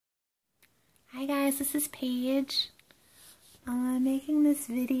Hi guys, this is Paige. I'm making this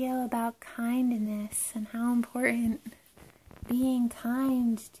video about kindness and how important being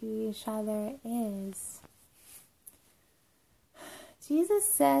kind to each other is.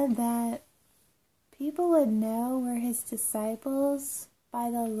 Jesus said that people would know we're his disciples by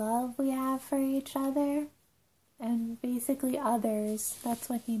the love we have for each other and basically others. That's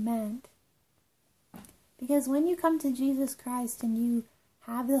what he meant. Because when you come to Jesus Christ and you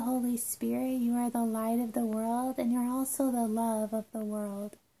have the Holy Spirit, you are the light of the world, and you're also the love of the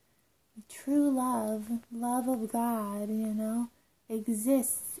world. True love of God,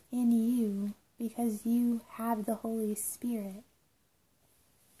 exists in you because you have the Holy Spirit.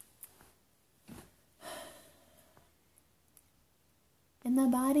 In the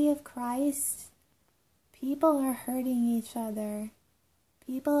body of Christ, people are hurting each other.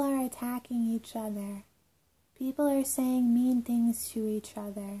 People are attacking each other. People are saying mean things to each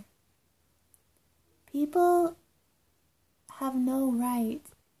other. People have no right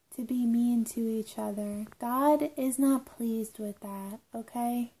to be mean to each other. God is not pleased with that,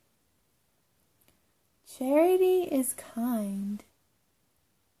 okay? Charity is kind.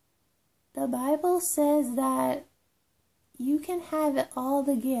 The Bible says that you can have all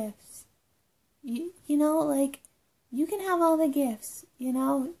the gifts. You can have all the gifts,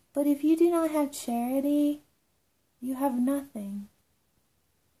 but if you do not have charity, you have nothing.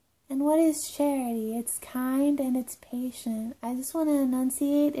 And what is charity? It's kind and it's patient. I just want to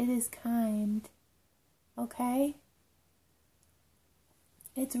enunciate, it is kind. Okay?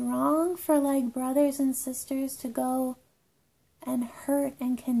 It's wrong for brothers and sisters to go and hurt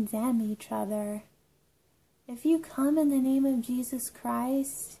and condemn each other. If you come in the name of Jesus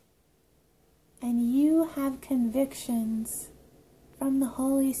Christ and you have convictions from the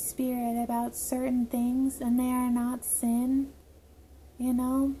Holy Spirit about certain things and they are not sin,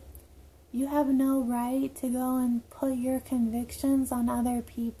 you have no right to go and put your convictions on other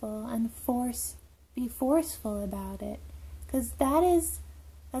people and be forceful about it. Because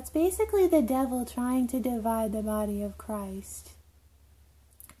that's basically the devil trying to divide the body of Christ.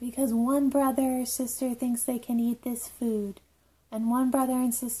 Because one brother or sister thinks they can eat this food and one brother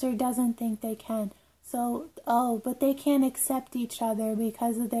and sister doesn't think they can. So, but they can't accept each other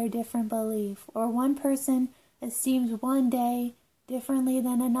because of their different belief. Or one person esteems one day differently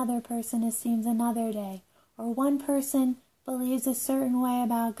than another person esteems another day. Or one person believes a certain way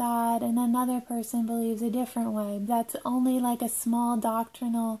about God and another person believes a different way. That's only a small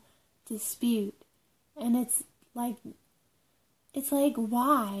doctrinal dispute. And it's like,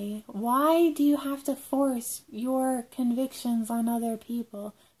 why? Why do you have to force your convictions on other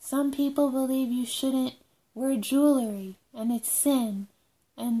people? Some people believe you shouldn't wear jewelry and it's sin.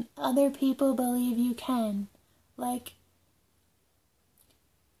 And other people believe you can.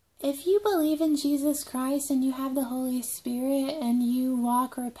 If you believe in Jesus Christ and you have the Holy Spirit and you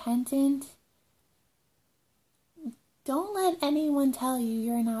walk repentant, don't let anyone tell you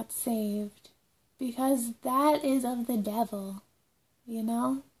you're not saved. Because that is of the devil.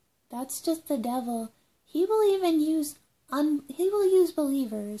 That's just the devil. He will use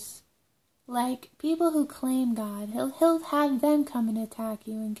believers, people who claim God. He'll have them come and attack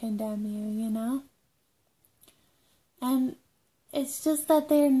you and condemn you, And it's just that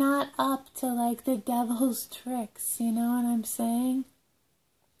they're not up to the devil's tricks, you know what I'm saying?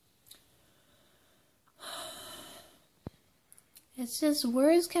 It's just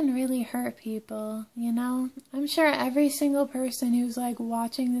words can really hurt people, I'm sure every single person who's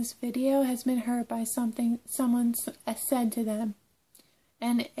watching this video has been hurt by something someone said to them.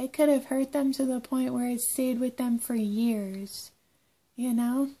 And it could have hurt them to the point where it stayed with them for years,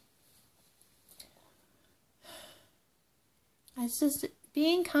 It's just,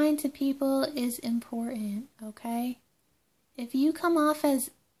 being kind to people is important, okay? If you come off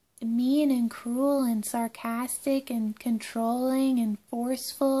as mean and cruel and sarcastic and controlling and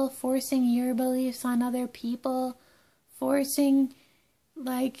forcing your beliefs on other people, forcing,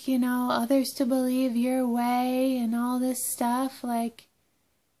 others to believe your way and all this stuff,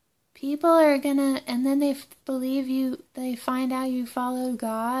 people are gonna, and then they believe you, they find out you follow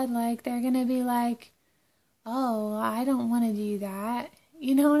God, they're gonna be oh, I don't want to do that.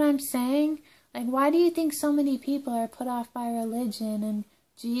 You know what I'm saying? Why do you think so many people are put off by religion and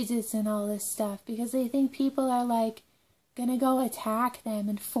Jesus and all this stuff? Because they think people are gonna go attack them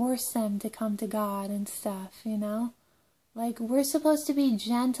and force them to come to God and stuff, we're supposed to be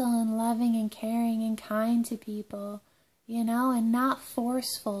gentle and loving and caring and kind to people, and not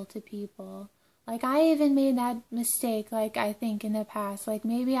forceful to people. I even made that mistake, I think in the past.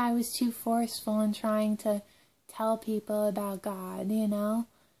 Maybe I was too forceful in trying to tell people about God,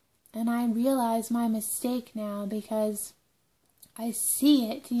 And I realize my mistake now because I see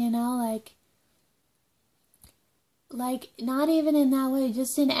it, like not even in that way,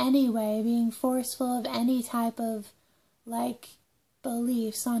 just in any way, being forceful of any type of, like,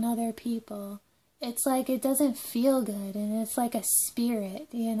 beliefs on other people. It's like it doesn't feel good, and it's like a spirit,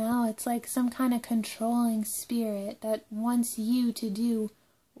 It's like some kind of controlling spirit that wants you to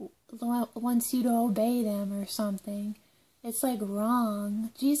obey them or something. It's like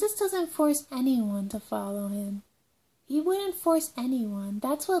wrong. Jesus doesn't force anyone to follow him. He wouldn't force anyone.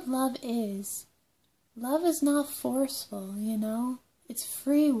 That's what love is. Love is not forceful, It's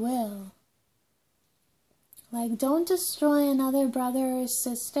free will. Like, don't destroy another brother or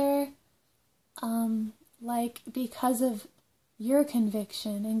sister, like, because of your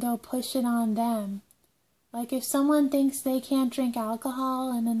conviction and go push it on them. Like, if someone thinks they can't drink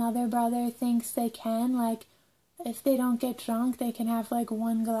alcohol and another brother thinks they can, like, if they don't get drunk, they can have, like,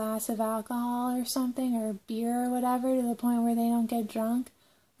 1 glass of alcohol or something, or beer or whatever, to the point where they don't get drunk.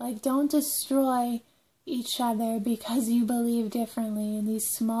 Like, don't destroy each other because you believe differently in these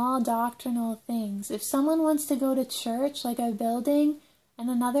small doctrinal things. If someone wants to go to church, like a building, and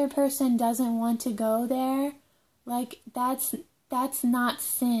another person doesn't want to go there, like, that's not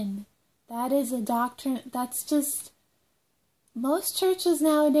sin. That is a doctrine. That's just, most churches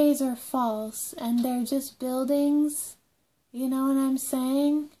nowadays are false, and they're just buildings. You know what I'm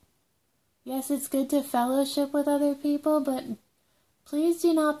saying? Yes, it's good to fellowship with other people, but please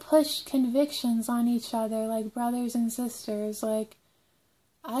do not push convictions on each other like brothers and sisters. Like,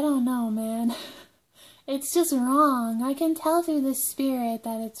 I don't know, man. It's just wrong. I can tell through the spirit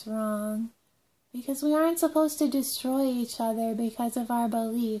that it's wrong. Because we aren't supposed to destroy each other because of our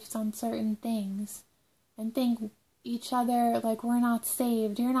beliefs on certain things. And think each other like we're not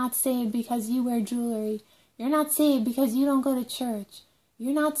saved. You're not saved because you wear jewelry. You're not saved because you don't go to church.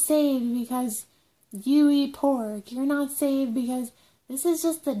 You're not saved because you eat pork. You're not saved because... This is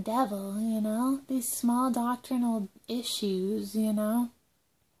just the devil, These small doctrinal issues, I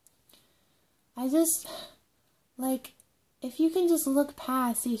just, like, if you can just look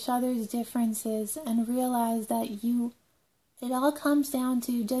past each other's differences and realize that it all comes down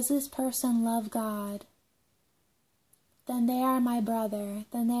to, does this person love God? Then they are my brother.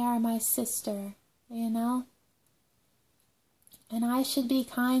 Then they are my sister, And I should be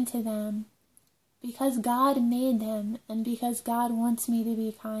kind to them. Because God made them, and because God wants me to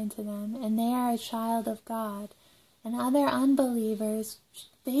be kind to them, and they are a child of God. And other unbelievers,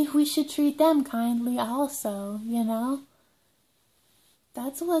 we should treat them kindly also,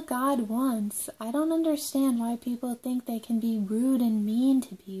 That's what God wants. I don't understand why people think they can be rude and mean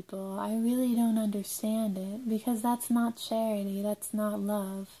to people. I really don't understand it, because that's not charity, that's not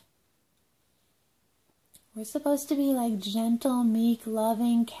love. We're supposed to be like gentle, meek,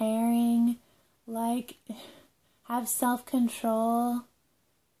 loving, caring, like, have self-control,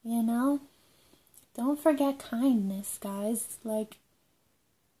 Don't forget kindness, guys. Like,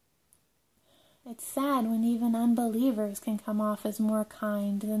 it's sad when even unbelievers can come off as more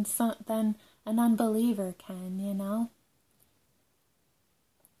kind than an unbeliever can,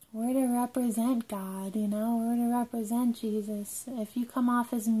 We're to represent God, We're to represent Jesus. If you come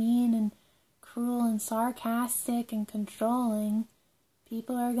off as mean and cruel and sarcastic and controlling,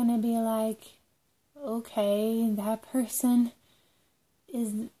 people are going to be like, okay, that person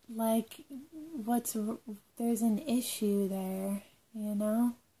is like, there's an issue there,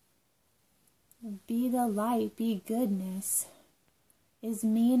 Be the light, be goodness. Is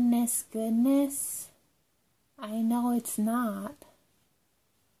meanness goodness? I know it's not,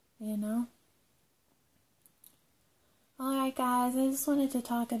 Alright guys, I just wanted to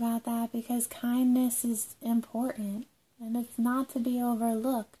talk about that because kindness is important and it's not to be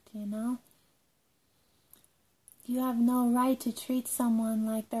overlooked, You have no right to treat someone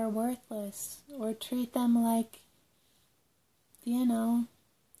like they're worthless or treat them like,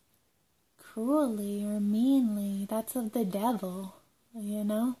 cruelly or meanly. That's of the devil,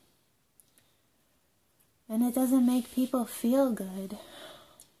 And it doesn't make people feel good.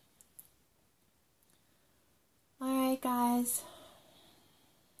 Alright guys.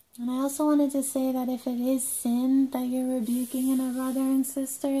 And I also wanted to say that if it is sin that you're rebuking in a brother and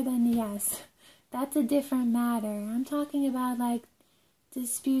sister, then yes, that's a different matter. I'm talking about like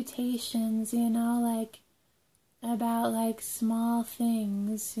disputations, like about like small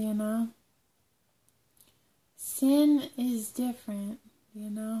things, Sin is different,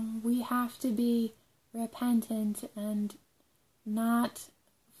 We have to be repentant and not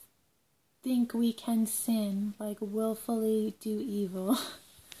think we can sin, like willfully do evil.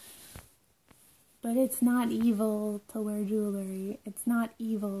 But it's not evil to wear jewelry. It's not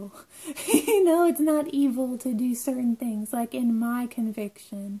evil. It's not evil to do certain things. Like in my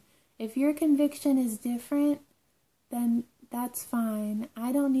conviction. If your conviction is different, then that's fine.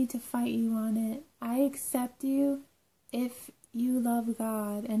 I don't need to fight you on it. I accept you if you love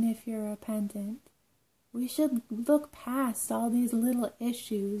God and if you're repentant. We should look past all these little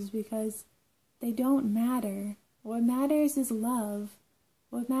issues because they don't matter. What matters is love.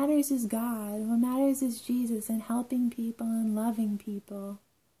 What matters is God. What matters is Jesus and helping people and loving people.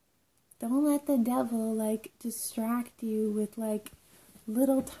 Don't let the devil, distract you with,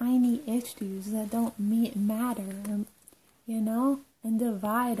 little tiny issues that don't matter, and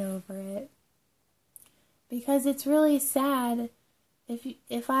divide over it. Because it's really sad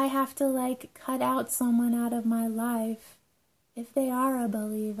if I have to, cut out someone out of my life, if they are a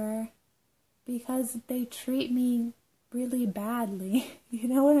believer, because they treat me really badly. You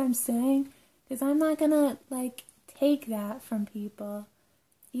know what I'm saying? Because I'm not gonna, take that from people.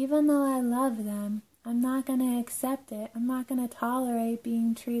 Even though I love them, I'm not gonna accept it. I'm not gonna tolerate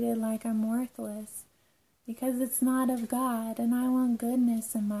being treated like I'm worthless. Because it's not of God, and I want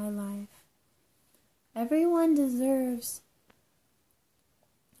goodness in my life. Everyone deserves,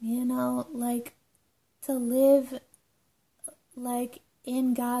 to live,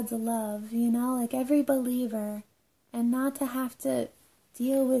 in God's love, every believer, and not to have to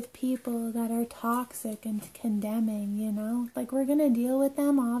deal with people that are toxic and condemning, we're going to deal with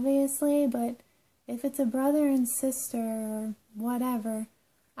them, obviously, but if it's a brother and sister or whatever,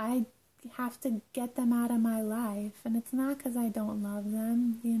 I have to get them out of my life, and it's not because I don't love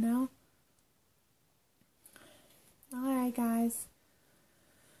them, Alright, guys.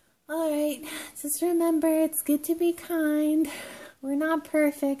 Alright, just remember, it's good to be kind. We're not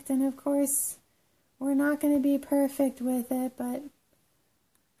perfect, and of course, we're not going to be perfect with it, but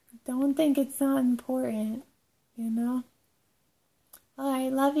don't think it's not important,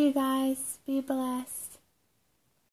 Alright, love you guys. Be blessed.